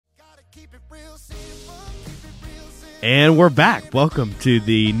And we're back. Welcome to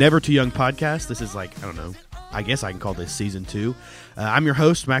the Never Too Young podcast. This is like, I don't know, I guess I can call this season 2. I'm your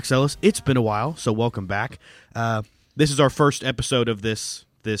host, Max Ellis. It's been a while, so welcome back. This is our first episode of this,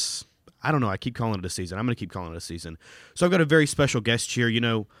 I don't know, I keep calling it a season. I'm going to keep calling it a season. So I've got a very special guest here. You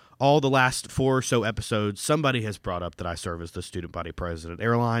know, all the last 4 or so episodes, somebody has brought up that I serve as the student body president at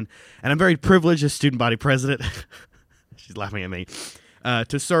Airline, and I'm very privileged as student body president. She's laughing at me.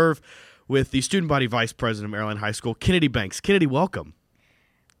 To serve with the student body vice president of Airline High School, Kynnedi Banks. Kynnedi, welcome.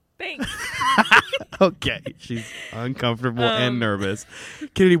 Thanks. Okay, she's uncomfortable and nervous.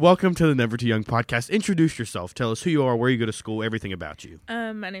 Kynnedi, welcome to the Never Too Young podcast. Introduce yourself. Tell us who you are, where you go to school, everything about you.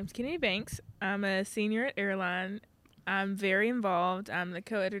 My name's Kynnedi Banks. I'm a senior at Airline. I'm very involved. I'm the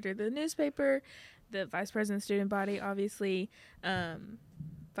co-editor of the newspaper, the vice president of student body, obviously,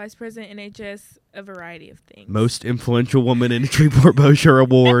 vice president NHS, a variety of things. Most influential woman in Shreveport Bossier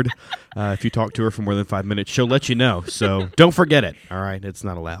Award. If you talk to her for more than 5 minutes, she'll let you know. So don't forget it. All right, it's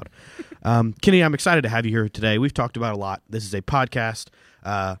not allowed. Kynnedi, I'm excited to have you here today. We've talked about a lot. This is a podcast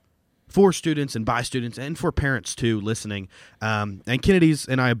for students and by students and for parents too listening. And Kynnedi's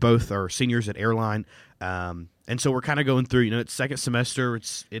and I both are seniors at Airline. And so we're kind of going through, you know, it's second semester.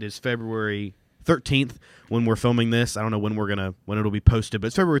 It is February 13th when we're filming this. I don't know when it'll be posted, but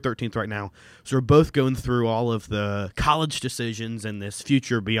it's February 13th right now. So we're both going through all of the college decisions and this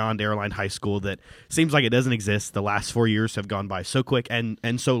future beyond Airline High School that seems like it doesn't exist. The last 4 years have gone by so quick and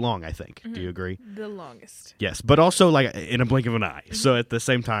so long, I think. Mm-hmm. Do you agree? The longest. Yes, but also like in a blink of an eye. Mm-hmm. So at the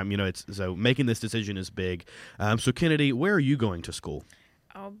same time, you know, so making this decision is big. So Kynnedi, where are you going to school?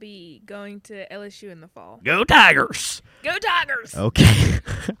 I'll be going to LSU in the fall. Go Tigers! Go Tigers! Okay.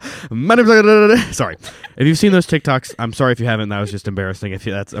 My name's... Sorry. If you've seen those TikToks, I'm sorry if you haven't. That was just embarrassing.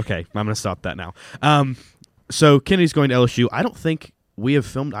 That's okay. I'm going to stop that now. So Kynnedi's going to LSU. I don't think I've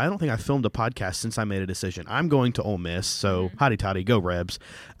filmed a podcast since I made a decision. I'm going to Ole Miss, so hotty toddy, go Rebs.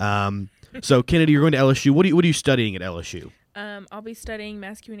 So Kynnedi, you're going to LSU. What are you studying at LSU? I'll be studying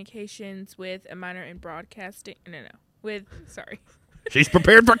mass communications with a minor in broadcasting. Sorry. She's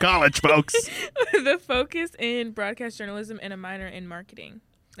prepared for college, folks. The focus in broadcast journalism and a minor in marketing.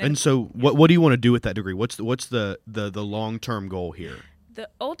 And so what do you want to do with that degree? What's the long-term goal here? The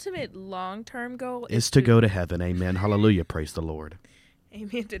ultimate long-term goal is to go to heaven. Amen. Hallelujah. Praise the Lord.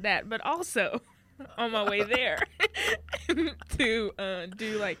 Amen to that. But also, on my way there, to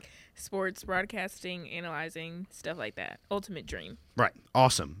do like sports broadcasting, analyzing, stuff like that. Ultimate dream. Right.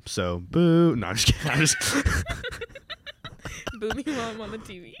 Awesome. So, boo. No, I'm just kidding. Boomy mom on the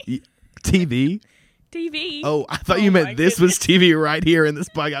TV. TV? TV. Oh, I thought you meant this was TV right here in this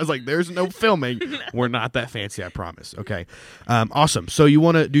podcast. I was like, there's no filming. No. We're not that fancy, I promise. Okay. Awesome. So you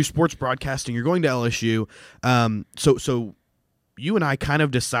want to do sports broadcasting. You're going to LSU. So you and I kind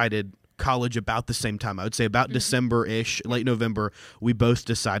of decided college about the same time. I would say about December-ish, late November, we both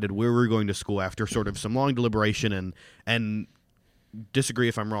decided where we were going to school after sort of some long deliberation and disagree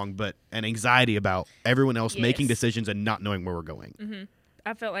if I'm wrong, but an anxiety about everyone else making decisions and not knowing where we're going. Mm-hmm.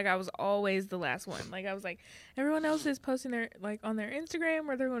 I felt like I was always the last one. Like I was like, everyone else is posting their on their Instagram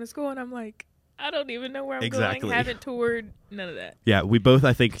where they're going to school, and I'm like, I don't even know where I'm going. Haven't toured, none of that. Yeah, we both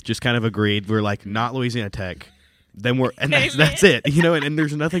I think just kind of agreed. We're like, not Louisiana Tech. Then that's it. You know, and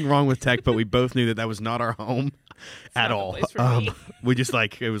there's nothing wrong with Tech, but we both knew that was not our home at all. We just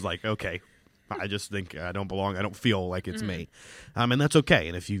it was like, okay. I just think I don't belong. I don't feel like it's me, and that's okay.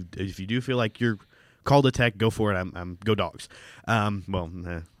 And if you do feel like you're called a Tech, go for it. I'm go Dogs.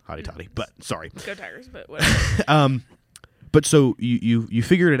 Hotty toddy, but sorry. Go Tigers, but whatever. But so you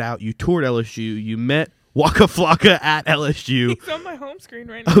figured it out. You toured LSU. You met Waka Flocka at LSU. He's on my home screen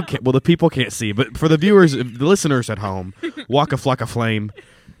right now. Okay, well the people can't see, but for the viewers, the listeners at home, Waka Flocka Flame,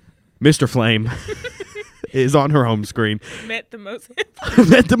 Mr. Flame. Is on her home screen. Met the most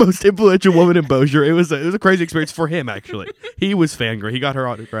influential woman in Bossier. It was a crazy experience for him, actually. He was fangirl. He got her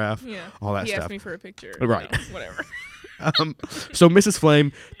autograph. Yeah, all that stuff. He asked me for a picture. Right. Whatever. So, Mrs.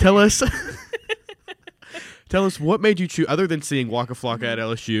 Flame, tell us what made you choose, other than seeing Waka Flocka at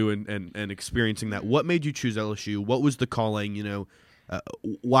LSU and experiencing that, what made you choose LSU? What was the calling? You know,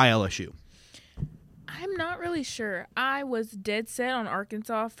 why LSU? I'm not really sure. I was dead set on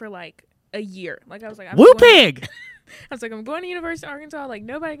Arkansas for a year. I was like, Woo Pig! I was like, I'm going to University of Arkansas. Like,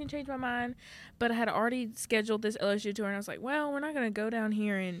 nobody can change my mind. But I had already scheduled this LSU tour, and I was like, well, we're not going to go down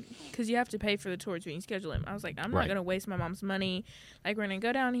here because you have to pay for the tours when you schedule them. I was like, I'm not going to waste my mom's money. Like, we're going to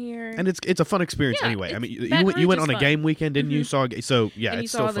go down here. And it's a fun experience anyway. I mean, you went on a game weekend, didn't you? So, yeah, and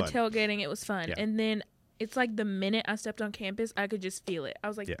it's still fun. And you saw the tailgating. It was fun. Yeah. And then it's like the minute I stepped on campus, I could just feel it. I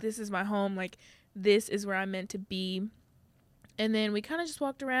was like, this is my home. Like, this is where I'm meant to be. And then we kind of just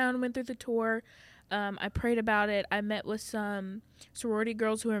walked around, went through the tour. I prayed about it. I met with some sorority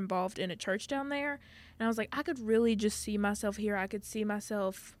girls who were involved in a church down there. And I was like, I could really just see myself here. I could see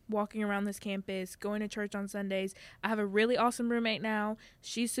myself walking around this campus, going to church on Sundays. I have a really awesome roommate now.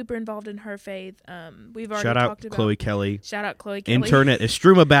 She's super involved in her faith. We've already talked about Chloe Kelly. Shout out Chloe Kelly. Intern at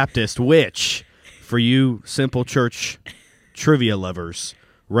Estruma Baptist, which, for you Simple Church trivia lovers,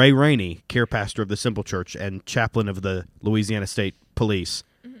 Ray Rainey, care pastor of the Simple Church and chaplain of the Louisiana State Police,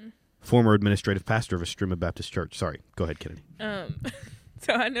 former administrative pastor of Estruma Baptist Church. Sorry, go ahead, Kynnedi.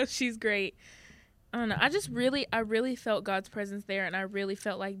 So I know she's great. I don't know. I really felt God's presence there, and I really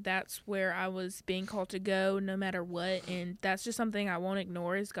felt like that's where I was being called to go no matter what. And that's just something I won't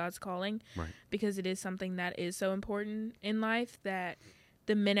ignore is God's calling, right? Because it is something that is so important in life that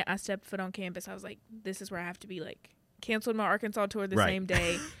the minute I stepped foot on campus, I was like, this is where I have to be. Like, canceled my Arkansas tour the same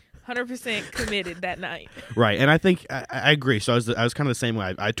day, 100% committed that night. Right, and I think I agree. So I was kind of the same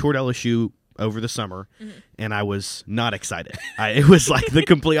way. I toured LSU over the summer, and I was not excited. It was like the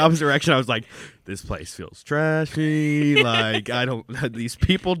complete opposite direction. I was like, this place feels trashy. Like, these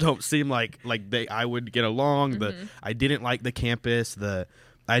people don't seem like I would get along. I didn't like the campus.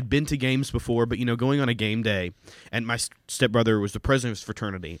 I'd been to games before, but, going on a game day, and my stepbrother was the president of his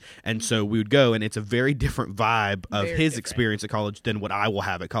fraternity, and so we would go, and it's a very different vibe of his experience at college than what I will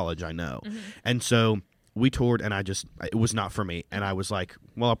have at college, I know. And so we toured, and it was not for me, and I was like,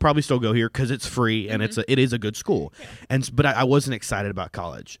 well, I'll probably still go here because it's free, and it is a good school. Yeah. But I wasn't excited about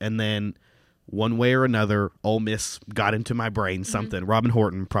college, and then one way or another, Ole Miss got into my brain something. Robin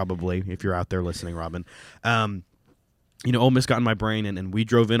Horton, probably, if you're out there listening, Robin. Ole Miss got in my brain, and we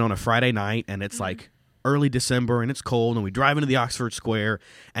drove in on a Friday night, and it's like early December, and it's cold, and we drive into the Oxford Square,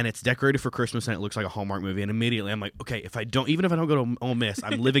 and it's decorated for Christmas, and it looks like a Hallmark movie, and immediately I'm like, okay, even if I don't go to Ole Miss,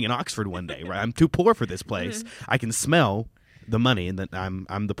 I'm living in Oxford one day, right? I'm too poor for this place. I can smell the money, and that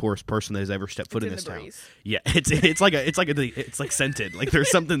I'm the poorest person that has ever stepped foot in this town. Yeah, it's like scented. Like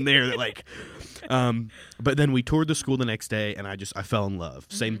there's something there that like. But then we toured the school the next day, and I fell in love.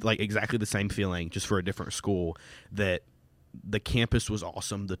 Same, like exactly the same feeling, just for a different school. That the campus was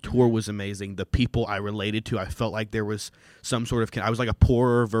awesome. The tour was amazing. The people I related to, I felt like there was some sort of. I was like a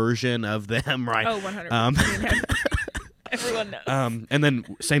poorer version of them, right? Oh, 100%. Everyone knows. And then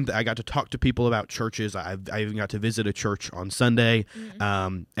I got to talk to people about churches. I even got to visit a church on Sunday,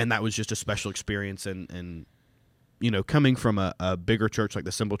 and that was just a special experience. And coming from a bigger church like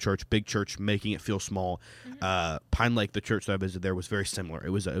the Simple Church, big church, making it feel small. Pine Lake, the church that I visited there, was very similar. It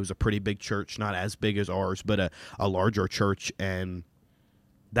was a pretty big church, not as big as ours, but a larger church. And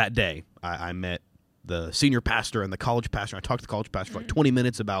that day, I met the senior pastor and the college pastor. I talked to the college pastor for like 20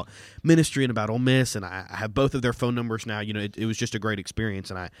 minutes about ministry and about Ole Miss, and I have both of their phone numbers now. It was just a great experience,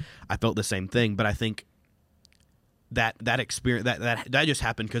 and I felt the same thing. But I think that experience that just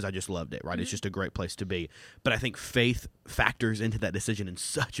happened because I just loved it, right? It's just a great place to be. But I think faith factors into that decision in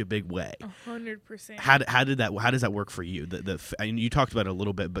such a big way. 100%. How does that work for you? And you talked about it a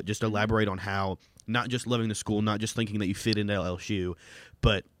little bit, but just elaborate on how, not just loving the school, not just thinking that you fit into LSU,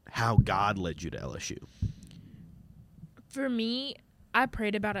 but how God led you to LSU. For me, I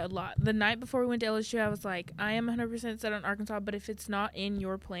prayed about it a lot. The night before we went to LSU, I was like, I am 100% set on Arkansas, but if it's not in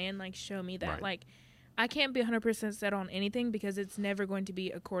your plan, like, show me that. Right. Like, I can't be 100% set on anything because it's never going to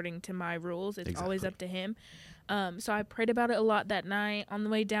be according to my rules. It's always up to him. So I prayed about it a lot that night. On the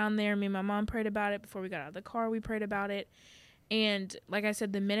way down there, me and my mom prayed about it. Before we got out of the car, we prayed about it. And like I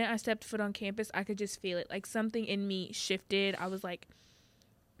said, the minute I stepped foot on campus, I could just feel it. Like something in me shifted. I was like,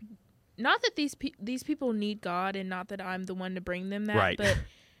 not that these people need God and not that I'm the one to bring them that, right. But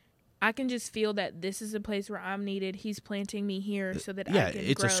I can just feel that this is a place where I'm needed. He's planting me here so that I can grow.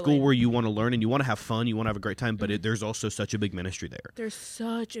 It's a school where you want to learn and you want to have fun. You want to have a great time, but there's also such a big ministry there. There's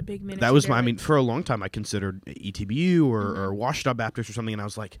such a big ministry. That was for a long time I considered ETBU or Washita Baptist or something, and I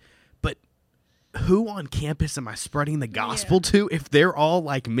was like, but who on campus am I spreading the gospel to if they're all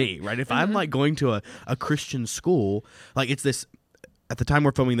like me, right? If I'm like going to a Christian school, like it's this. At the time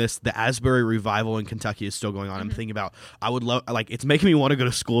we're filming this, the Asbury revival in Kentucky is still going on. I'm thinking about, I would love, like, it's making me want to go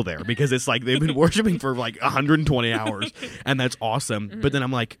to school there because it's like they've been worshiping for like 120 hours, and that's awesome. But then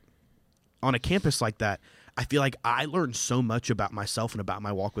I'm like, on a campus like that, I feel like I learned so much about myself and about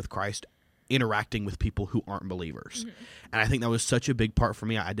my walk with Christ interacting with people who aren't believers. And I think that was such a big part for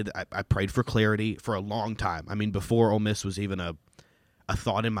me. I prayed for clarity for a long time. I mean, before Ole Miss was even a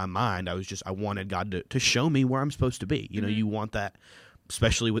thought in my mind, I wanted God to show me where I'm supposed to be. You want that,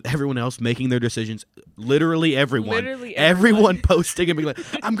 especially with everyone else making their decisions. Literally everyone posting and being like,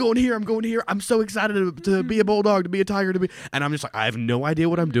 I'm going here, I'm so excited to be a bulldog, to be a tiger, and I'm just like, I have no idea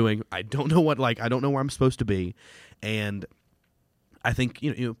what I'm doing. I don't know where I'm supposed to be. And I think,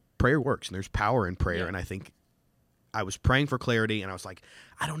 prayer works, and there's power in prayer. Yeah. And I think I was praying for clarity, and I was like,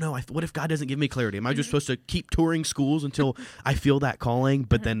 I don't know. What if God doesn't give me clarity? Am I just supposed to keep touring schools until I feel that calling?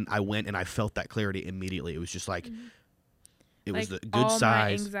 But then I went and I felt that clarity immediately. It was just like, it was the good all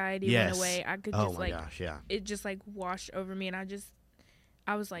size. My anxiety went away. I could just gosh, yeah. It just like washed over me, and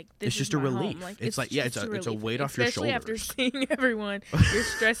I was like, this it's is just a my relief. home. Like, it's a weight off your shoulders. Especially after seeing everyone, you're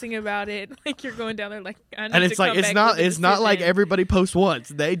stressing about it. Like you're going down there, like I need and it's to like come it's back not like everybody posts once.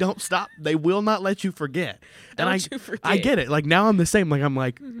 They don't stop. They will not let you forget. I get it. Like now I'm the same. Like I'm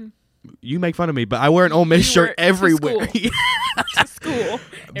like, you make fun of me, but I wear an Ole Miss shirt everywhere. To school,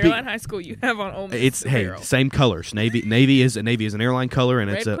 Airline High School, you have on Ole Miss. It's apparel. Same colors. Navy is an airline color,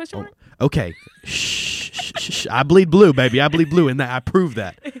 and Red it's okay. Shh. I bleed blue, baby. I bleed blue, and that I prove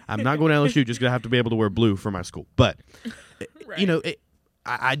that. I'm not going to LSU. Just gonna have to be able to wear blue for my school. But right.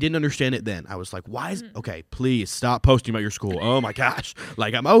 I didn't understand it then. I was like, why is okay? Please stop posting about your school. Oh my gosh!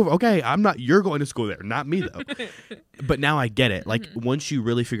 Like I'm over. Okay, I'm not. You're going to school there, not me though. But now I get it. Like once you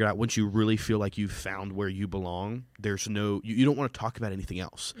really figure it out, once you really feel like you've found where you belong, there's no. You don't want to talk about anything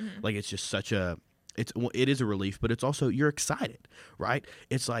else. Like it's just such a. It is a relief, but it's also you're excited, right?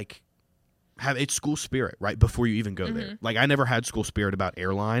 It's like. It's school spirit right before you even go there. Like I never had school spirit about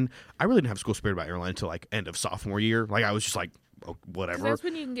Airline. I really didn't have school spirit about Airline until like end of sophomore year. Like I was just like, oh, whatever. That's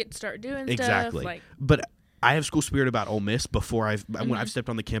when you can start doing exactly. stuff. Like, but I have school spirit about Ole Miss before when I've stepped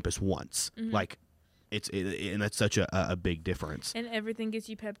on the campus once. Like and that's such a big difference. And everything gets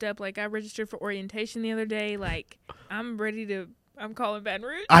you pepped up. Like I registered for orientation the other day. Like I'm calling Baton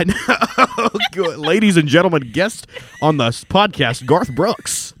Rouge. I know. Good. Ladies and gentlemen, guest on the podcast, Garth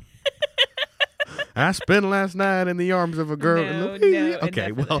Brooks. I spent last night in the arms of a girl. No,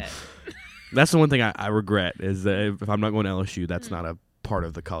 okay, well, that's the one thing I regret is that if I'm not going to LSU, that's not a part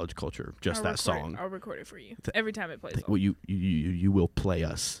of the college culture. Just that song. I'll record it for you every time it plays. Well, you will play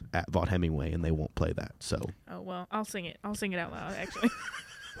us at Vaught Hemingway, and they won't play that. So. Oh well, I'll sing it. I'll sing it out loud. Actually,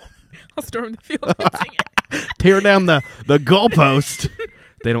 I'll storm the field and sing it. Tear down the goalpost.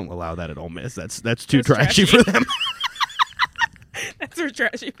 They don't allow that at Ole Miss. That's too trashy for them. That's for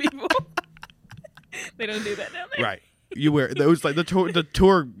trashy people. They don't do that down there. Right. You wear those like the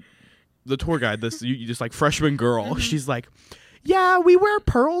tour guide. You just like freshman girl. She's like, yeah, we wear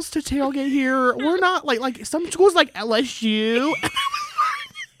pearls to tailgate here. We're not like some schools like LSU.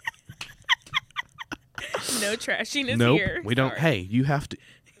 No trashiness here. Nope, we don't. Hey, you have to.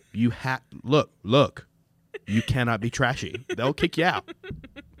 Look. You cannot be trashy. They'll kick you out.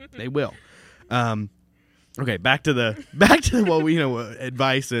 They will. Okay, back to what we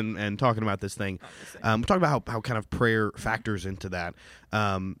advice and talking about this thing. We're talking about how kind of prayer factors into that.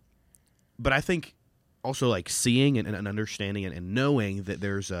 But I think also like seeing and understanding and knowing that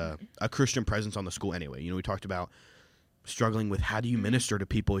there's a Christian presence on the school anyway. We talked about struggling with how do you minister to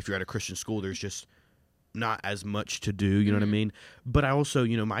people if you're at a Christian school. There's just not as much to do, you know what I mean? But I also,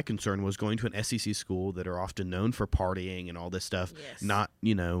 my concern was going to an SEC school that are often known for partying and all this stuff, not,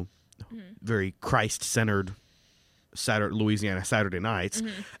 very Christ-centered Louisiana Saturday nights.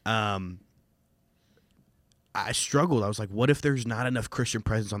 I struggled. I was like, what if there's not enough Christian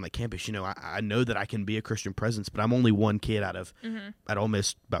presence on the campus? I know that I can be a Christian presence, but I'm only one kid out of, at Ole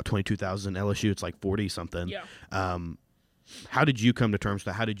Miss, about 22,000. LSU, it's like 40-something. Yeah. How did you come to terms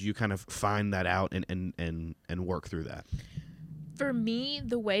with that? How did you kind of find that out and work through that? For me,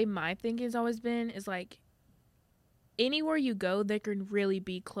 the way my thinking's always been is like, anywhere you go, there can really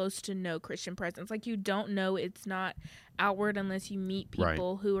be close to no Christian presence. Like you don't know, it's not outward unless you meet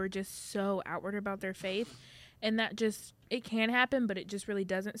people who are just so outward about their faith. And that just, it can happen, but it just really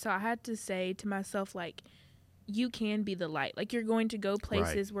doesn't. So I had to say to myself, like, you can be the light. Like you're going to go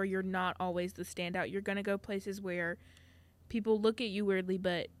places where you're not always the standout. You're going to go places where people look at you weirdly,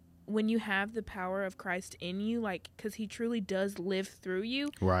 but when you have the power of Christ in you, like, because he truly does live through you,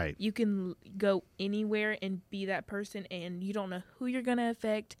 you can go anywhere and be that person, and you don't know who you're going to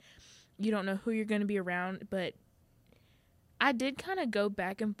affect. You don't know who you're going to be around, but I did kind of go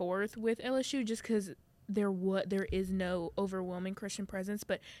back and forth with LSU just because there is no overwhelming Christian presence,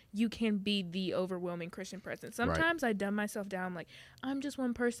 but you can be the overwhelming Christian presence. Sometimes I dumb myself down, like, I'm just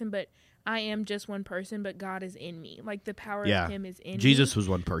one person, but I am just one person, but God is in me. Like, the power of him is in me. Jesus was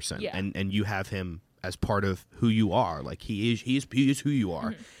one person, and you have him as part of who you are. Like, he is who you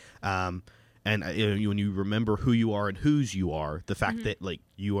are. And when you remember who you are and whose you are, the fact that, like,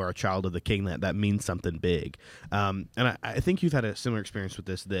 you are a child of the King, that means something big. And I think you've had a similar experience with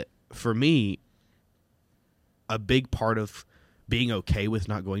this, that for me, a big part of being okay with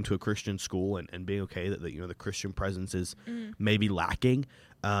not going to a Christian school and being okay that the Christian presence is maybe lacking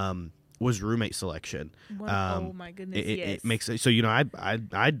was roommate selection. Oh my goodness, yes. It makes so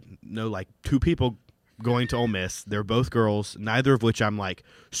I know like 2 people going to Ole Miss. They're both girls, neither of which I'm like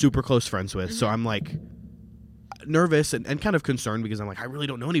super close friends with. So I'm like nervous and kind of concerned because I'm like I really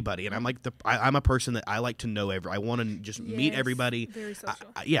don't know anybody, and I'm like I'm a person that I like to know I want to just meet everybody. Very social.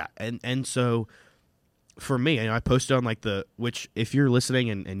 And so for me, I posted on like which if you're listening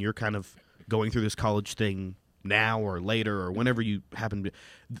and you're kind of going through this college thing now or later or whenever you happen to,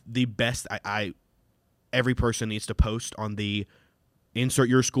 the best every person needs to post on the insert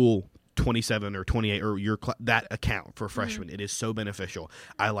your school 27 or 28 or that account for freshmen. It is so beneficial.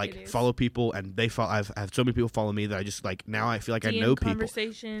 I like follow people and they follow. I've had so many people follow me that I just like now I feel like I know people.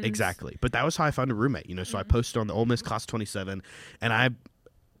 Conversations. Exactly. But that was how I found a roommate, so I posted on the Ole Miss class 27 and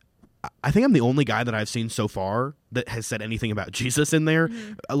I think I'm the only guy that I've seen so far that has said anything about Jesus in there.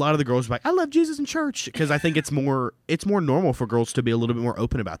 A lot of the girls are like, I love Jesus in church, because I think it's more normal for girls to be a little bit more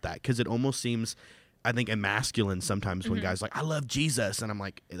open about that, because it almost seems, I think, emasculine sometimes when guys are like, I love Jesus, and I'm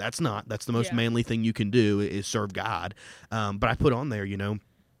like, that's the most manly thing you can do is serve God. But I put on there,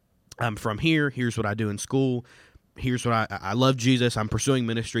 I'm from here. Here's what I do in school. Here's what I love Jesus. I'm pursuing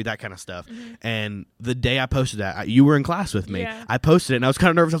ministry, that kind of stuff. And the day I posted that, you were in class with me. Yeah. I posted it, and I was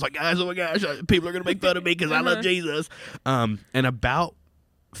kind of nervous. I was like, guys, oh my gosh, people are going to make fun of me because I love Jesus. And about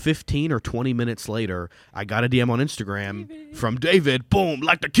 15 or 20 minutes later, I got a DM on Instagram from David. Boom,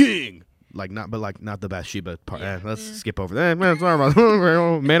 like the king. Not the Bathsheba part. Let's skip over that. Sorry about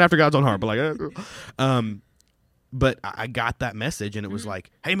that. Man after God's own heart. But but I got that message, and it was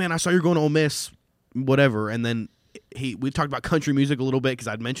like, hey man, I saw you're going to Ole Miss, whatever. And then we talked about country music a little bit because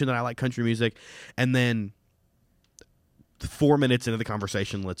I'd mentioned that I like country music, and then 4 minutes into the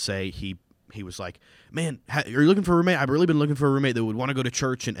conversation, let's say he was like, man, are you looking for a roommate? I've really been looking for a roommate that would want to go to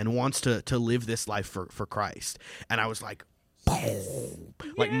church and wants to live this life for Christ. And I was like,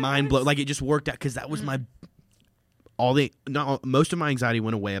 like mind blown. Like it just worked out because that was most of my anxiety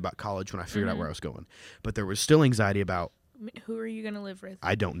went away about college when I figured out where I was going, but there was still anxiety about, who are you going to live with?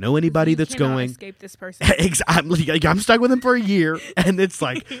 I don't know anybody that's going. Escape this person. I'm stuck with him for a year, and it's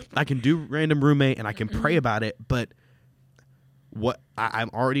like I can do random roommate and I can pray about it, but I'm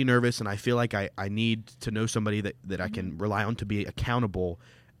already nervous, and I feel like I need to know somebody that I can rely on to be accountable.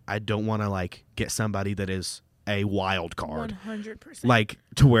 I don't want to like get somebody that is a wild card, 100%, like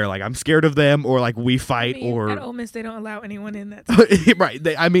to where like I'm scared of them or like we fight. Or at Ole Miss they don't allow anyone in that right.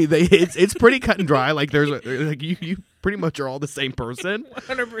 It's pretty cut and dry. Like there's like you pretty much are all the same person.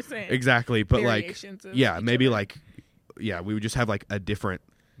 100%. Exactly. But variations like maybe other. Like we would just have like a different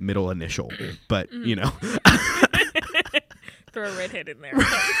middle initial, but throw a redhead in there.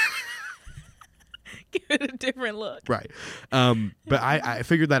 Give it a different look. Right. But I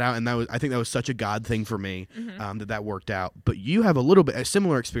figured that out, and I think that was such a God thing for me, that worked out. But you have a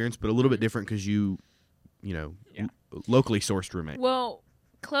similar experience, but a little bit different because you locally sourced roommate. Well,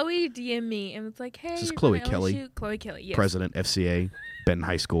 Chloe DM'd me and was like, hey, this is Chloe Kelly. Chloe Kelly, yes. President, FCA, Benton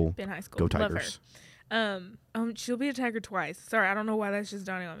High School. Go Tigers. Love her. She'll be a Tiger twice. Sorry, I don't know why that's just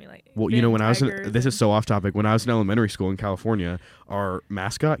dawning on me. Like, well, when I was this is so off topic. When I was in elementary school in California, our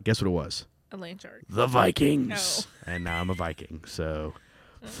mascot, guess what it was? A land shark. The Vikings. No. And now I'm a Viking. So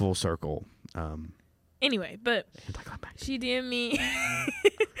full circle. Anyway, but she DM'd me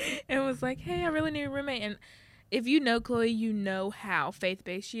and was like, hey, I really need a roommate. And if you know Chloe, you know how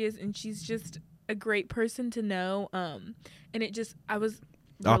faith-based she is. And she's just a great person to know. And I was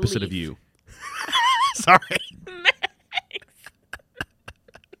opposite of you. Sorry.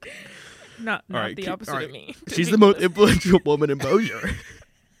 Not right, the opposite of me. She's the most influential woman in Bossier.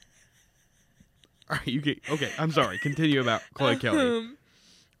 All right, okay, I'm sorry. Continue about Chloe Kelly.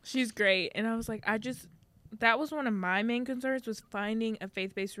 She's great. And I was like, that was one of my main concerns, was finding a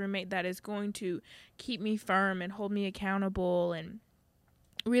faith-based roommate that is going to keep me firm and hold me accountable and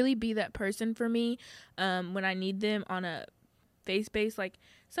really be that person for me when I need them on a faith-based. Like,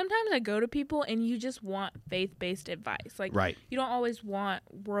 sometimes I go to people and you just want faith-based advice. Like, right. You don't always want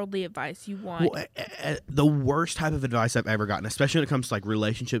worldly advice. You want... Well, the worst type of advice I've ever gotten, especially when it comes to, like,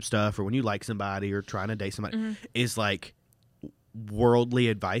 relationship stuff or when you like somebody or trying to date somebody, is, like, worldly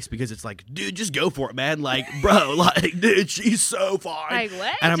advice, because it's like, dude, just go for it, man. Like, bro, like, dude, she's so fine. Like,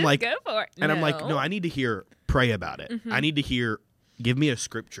 what? And I'm just like, go for it. And I'm like, no, I need to hear, pray about it. I need to hear, give me a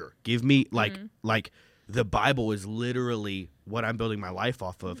scripture. Give me, like, the Bible is literally what I'm building my life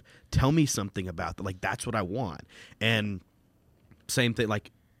off of. Tell me something about that. Like, that's what I want. And same thing,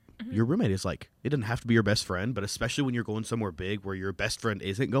 like, your roommate is like, it doesn't have to be your best friend, but especially when you're going somewhere big where your best friend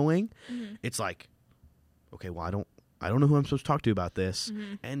isn't going, it's like, okay, well, I don't know who I'm supposed to talk to about this.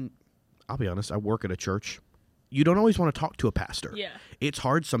 And I'll be honest, I work at a church. you don't always want to talk to a pastor. Yeah. It's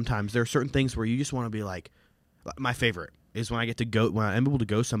hard sometimes. There are certain things where you just want to be like, my favorite is when I'm able to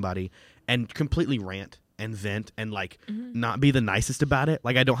go somebody and completely rant and vent and like not be the nicest about it.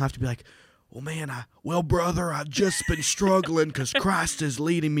 Like I don't have to be like, well, man, brother, I've just been struggling because Christ is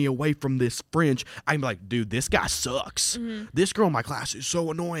leading me away from this French. I'm like, dude, this guy sucks. This girl in my class is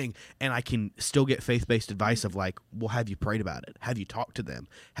so annoying. And I can still get faith-based advice of like, well, have you prayed about it? Have you talked to them?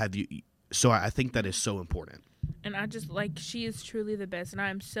 So I think that is so important. And I just, like, she is truly the best. And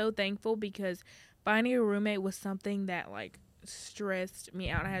I'm so thankful because finding a roommate was something that, like, stressed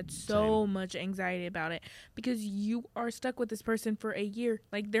me out. I had so much anxiety about it because you are stuck with this person for a year.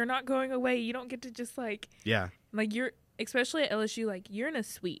 Like, they're not going away. You don't get to just like you're, especially at LSU, like you're in a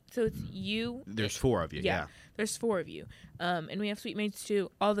suite, so it's you. There's 4 of you. Yeah, there's 4 of you, and we have suite mates too.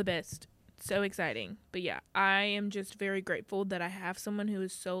 All the best. So exciting. But yeah, I am just very grateful that I have someone who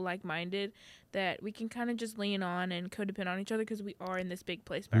is so like-minded that we can kind of just lean on and codepend on each other because we are in this big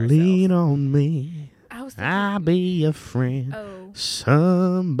place by ourselves. Lean on me. I was thinking, I'll be your friend. Oh,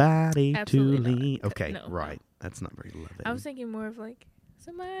 somebody absolutely to lean. not. Okay, No, right. no. That's not very loving. I was thinking more of like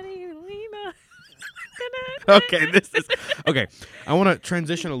somebody to lean on. Okay, okay. I want to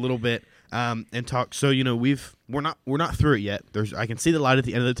transition a little bit and talk. So we're not through it yet. I can see the light at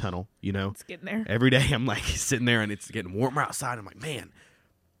the end of the tunnel. It's getting there. Every day I'm like sitting there and it's getting warmer outside. I'm like, man,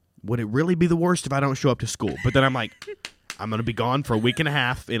 would it really be the worst if I don't show up to school? But then I'm like, I'm gonna be gone for a week and a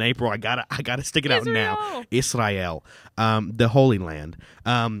half in April. I gotta stick it out now. Israel, the Holy Land.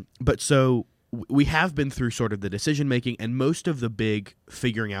 But so we have been through sort of the decision making and most of the big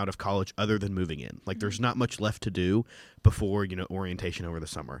figuring out of college other than moving in. Like there's not much left to do before, orientation over the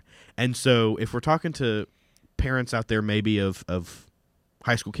summer. And so if we're talking to parents out there maybe of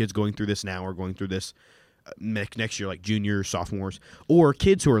high school kids going through this now or going through this next year, like juniors, sophomores, or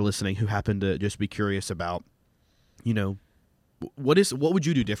kids who are listening who happen to just be curious about, what would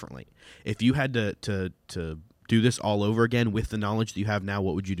you do differently? If you had to do this all over again with the knowledge that you have now,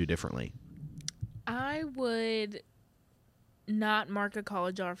 what would you do differently? I would not mark a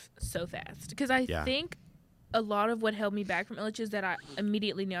college off so fast because I think a lot of what held me back from LSU is that I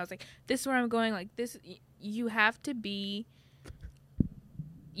immediately knew I was like, this is where I'm going. Like this, you have to be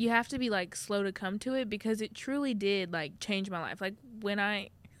like slow to come to it because it truly did like change my life. Like when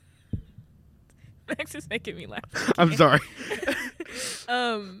Max is making me laugh. I'm sorry.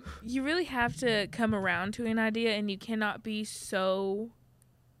 You really have to come around to an idea, and you cannot be so.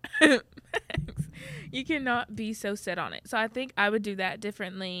 You cannot be so set on it. So I think I would do that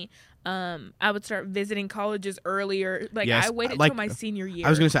differently. I would start visiting colleges earlier. Like I waited till my senior year. I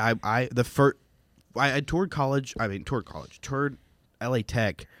was gonna say I toured college. Toured LA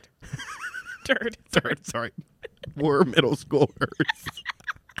Tech. Sorry. We're middle schoolers.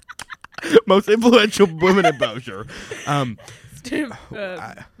 Most influential women in Bossier.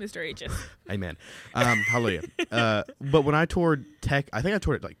 Mr. H's. Amen. Hallelujah. But when I toured Tech, I think I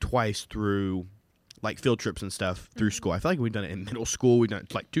toured it like twice through like field trips and stuff through school. I feel like we've done it in middle school. We've done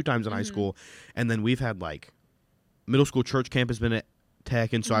it like 2 times in high school. And then we've had like middle school church camp has been at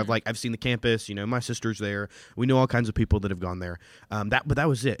Tech. And so I've seen the campus, my sister's there. We know all kinds of people that have gone there. But that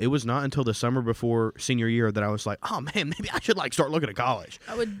was it. It was not until the summer before senior year that I was like, oh man, maybe I should like start looking at college.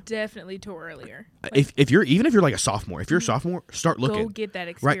 I would definitely tour earlier. Like, if you're like a sophomore, if you're a sophomore, start looking. Go get that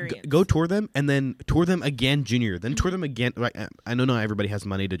experience. Right, go tour them and then tour them again junior, then tour them again. Right, I know not everybody has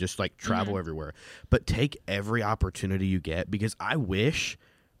money to just like travel everywhere, but take every opportunity you get because I wish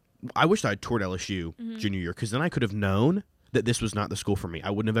I'd toured LSU junior year because then I could have known that this was not the school for me. I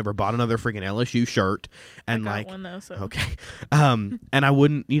wouldn't have ever bought another freaking LSU shirt and I got one though, so. Okay. And I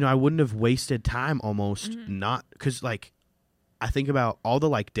wouldn't have wasted time almost not because like I think about all the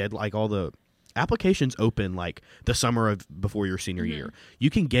like all the applications open like the summer of before your senior year. You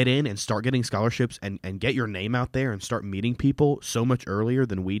can get in and start getting scholarships and get your name out there and start meeting people so much earlier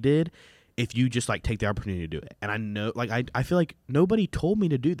than we did if you just like take the opportunity to do it. And I know like I feel like nobody told me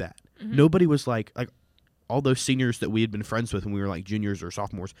to do that. Nobody was like all those seniors that we had been friends with when we were like juniors or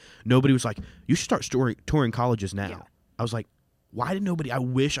sophomores, nobody was like, you should start touring colleges now. Yeah. I was like, why did nobody? I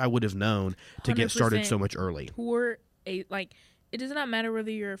wish I would have known to get started so much early. It does not matter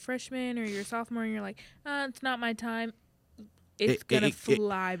whether you're a freshman or you're a sophomore and you're like, it's not my time. It's going to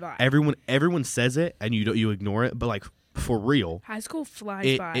fly by. Everyone says it and you ignore it, but like for real. High school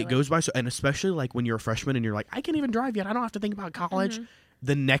flies by. It goes by. So, and especially like when you're a freshman and you're like, I can't even drive yet. I don't have to think about college.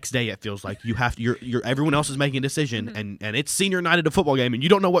 The next day it feels like you have to, you're everyone else is making a decision and it's senior night at a football game and you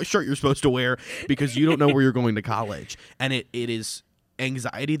don't know what shirt you're supposed to wear because you don't know where you're going to college. And it is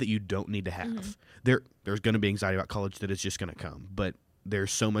anxiety that you don't need to have. There's going to be anxiety about college that is just going to come. But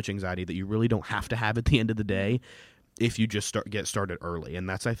there's so much anxiety that you really don't have to have at the end of the day if you just get started early. And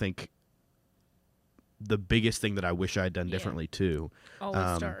that's, I think, the biggest thing that I wish I had done differently too.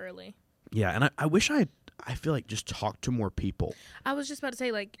 Always start early. Yeah, and I wish I feel like just talk to more people. I was just about to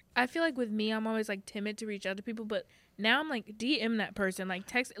say, like, I feel like with me, I'm always like timid to reach out to people, but now I'm like DM that person, like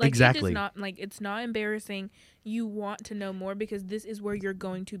text, like exactly. It does not, like, it's not embarrassing. You want to know more because this is where you're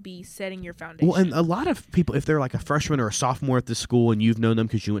going to be setting your foundation. Well, and a lot of people, if they're like a freshman or a sophomore at the school and you've known them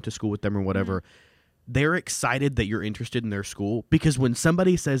because you went to school with them or whatever, they're excited that you're interested in their school, because when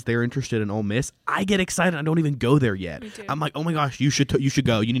somebody says they're interested in Ole Miss, I get excited. I don't even go there yet. Me too. I'm like, oh my gosh, you should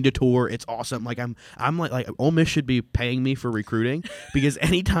go. You need to tour. It's awesome. Like I'm like Ole Miss should be paying me for recruiting, because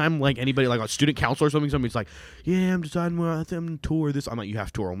anytime like anybody like a student council or somebody's like, yeah, I'm deciding where I think I'm gonna tour this. I'm like, you have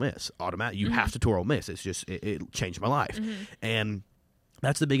to tour Ole Miss. Automatic. You have to tour Ole Miss. It's just it changed my life, and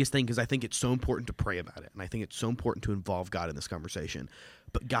that's the biggest thing, because I think it's so important to pray about it, and I think it's so important to involve God in this conversation.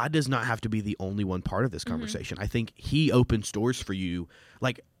 But God does not have to be the only one part of this conversation. I think He opens doors for you.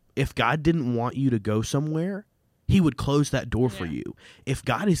 Like, if God didn't want you to go somewhere, He would close that door for you. If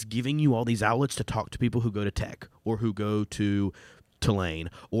God is giving you all these outlets to talk to people who go to Tech or who go to Tulane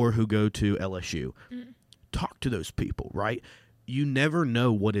or who go to LSU, talk to those people, right? You never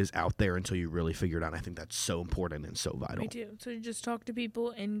know what is out there until you really figure it out. I think that's so important and so vital. Me too. So just talk to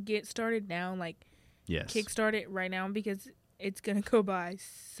people and get started now. Like, kickstart it right now, because it's going to go by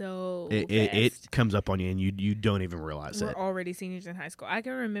so fast. It comes up on you, and you don't even realize it. We're already seniors in high school. I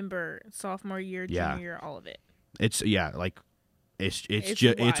can remember sophomore year, junior year, all of it. It's wild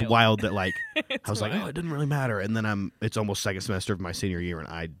that, like, I was like, oh, it didn't really matter. And then it's almost second semester of my senior year, and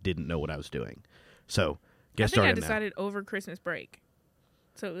I didn't know what I was doing. So get started now. I decided over Christmas break.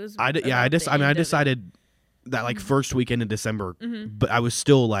 So it was. I decided that like first weekend in December, but I was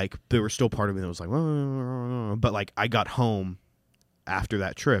still like, there was still part of me that was like, but like I got home after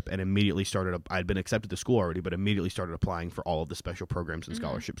that trip and immediately started. I'd been accepted to school already, but immediately started applying for all of the special programs and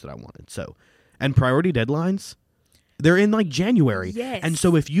scholarships that I wanted. So, and priority deadlines, they're in like January. Yes. And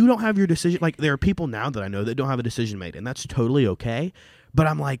so if you don't have your decision, like there are people now that I know that don't have a decision made, and that's totally okay. But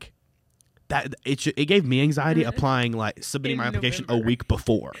I'm like, that it gave me anxiety applying, like submitting my application a week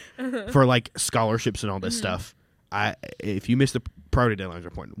before for like scholarships and all this stuff. If you miss the priority deadlines are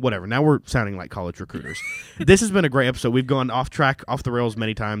important. Whatever. Now we're sounding like college recruiters. This has been a great episode. We've gone off track, off the rails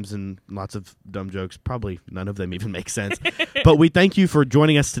many times, and lots of dumb jokes. Probably none of them even make sense. But we thank you for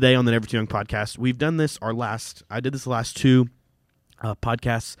joining us today on the Never Too Young podcast. We've done this I did this the last two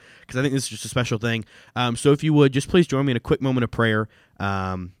podcasts, because I think this is just a special thing. So if you would, just please join me in a quick moment of prayer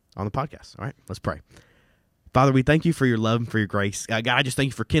on the podcast. All right, let's pray. Father, we thank you for your love and for your grace. God, I just thank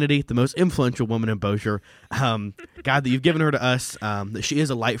you for Kynnedi, the most influential woman in Bossier. God, that you've given her to us, that she is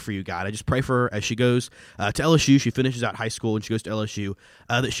a light for you, God. I just pray for her as she goes to LSU. She finishes out high school and she goes to LSU,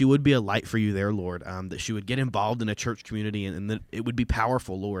 that she would be a light for you there, Lord, that she would get involved in a church community, and that it would be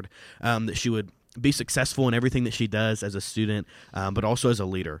powerful, Lord, that she would be successful in everything that she does as a student, but also as a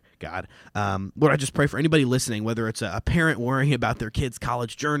leader, God. Lord, I just pray for anybody listening, whether it's a parent worrying about their kid's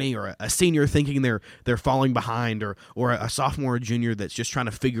college journey, or a senior thinking they're falling behind, or a sophomore or junior that's just trying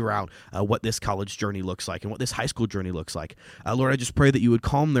to figure out what this college journey looks like and what this high school journey looks like. Lord, I just pray that you would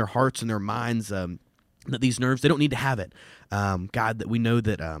calm their hearts and their minds, that these nerves, they don't need to have it. God, that we know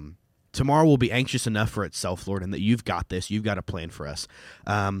that tomorrow will be anxious enough for itself, Lord, and that you've got this. You've got a plan for us.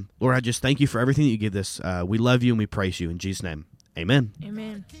 Lord, I just thank you for everything that you give this. We love you and we praise you. In Jesus' name, amen.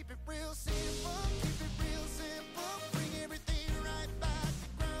 Amen.